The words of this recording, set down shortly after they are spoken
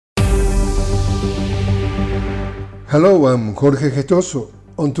Hello, I'm Jorge Gestoso.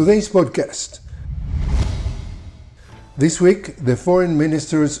 On today's podcast, this week the foreign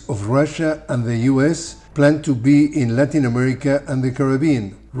ministers of Russia and the US plan to be in Latin America and the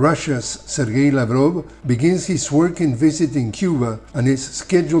Caribbean. Russia's Sergey Lavrov begins his working visit in Cuba and is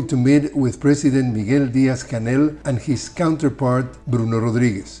scheduled to meet with President Miguel Diaz-Canel and his counterpart Bruno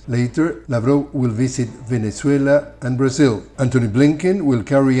Rodriguez. Later, Lavrov will visit Venezuela and Brazil. Antony Blinken will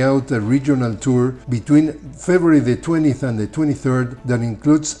carry out a regional tour between February the 20th and the 23rd that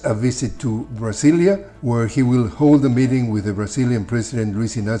includes a visit to Brasilia, where he will hold a meeting with the Brazilian President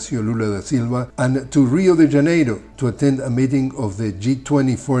Luis Inácio Lula da Silva, and to Rio de Janeiro to attend a meeting of the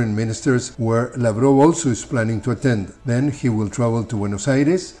G20 Foreign Ministers, where Lavrov also is planning to attend. Then he will travel to Buenos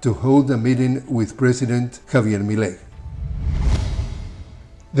Aires to hold a meeting with President Javier Milei.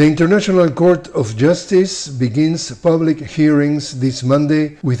 The International Court of Justice begins public hearings this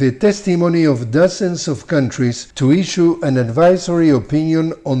Monday with a testimony of dozens of countries to issue an advisory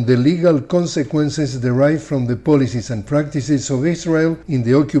opinion on the legal consequences derived from the policies and practices of Israel in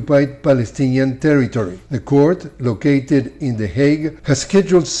the occupied Palestinian territory. The court, located in The Hague, has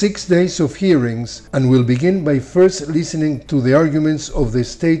scheduled 6 days of hearings and will begin by first listening to the arguments of the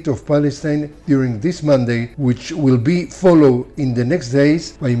State of Palestine during this Monday, which will be followed in the next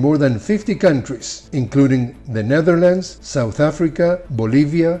days by more than 50 countries, including the Netherlands, South Africa,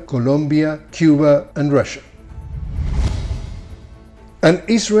 Bolivia, Colombia, Cuba, and Russia. And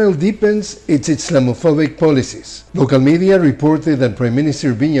Israel deepens its Islamophobic policies. Local media reported that Prime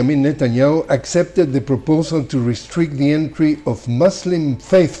Minister Benjamin Netanyahu accepted the proposal to restrict the entry of Muslim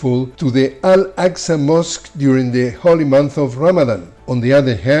faithful to the Al-Aqsa Mosque during the Holy Month of Ramadan. On the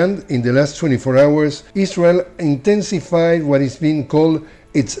other hand, in the last 24 hours, Israel intensified what is being called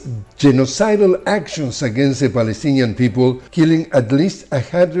its genocidal actions against the Palestinian people, killing at least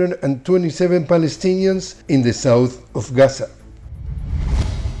 127 Palestinians in the south of Gaza.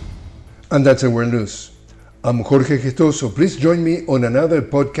 And that's our news. I'm Jorge Gestoso. Please join me on another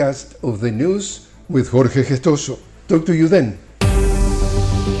podcast of the news with Jorge Gestoso. Talk to you then.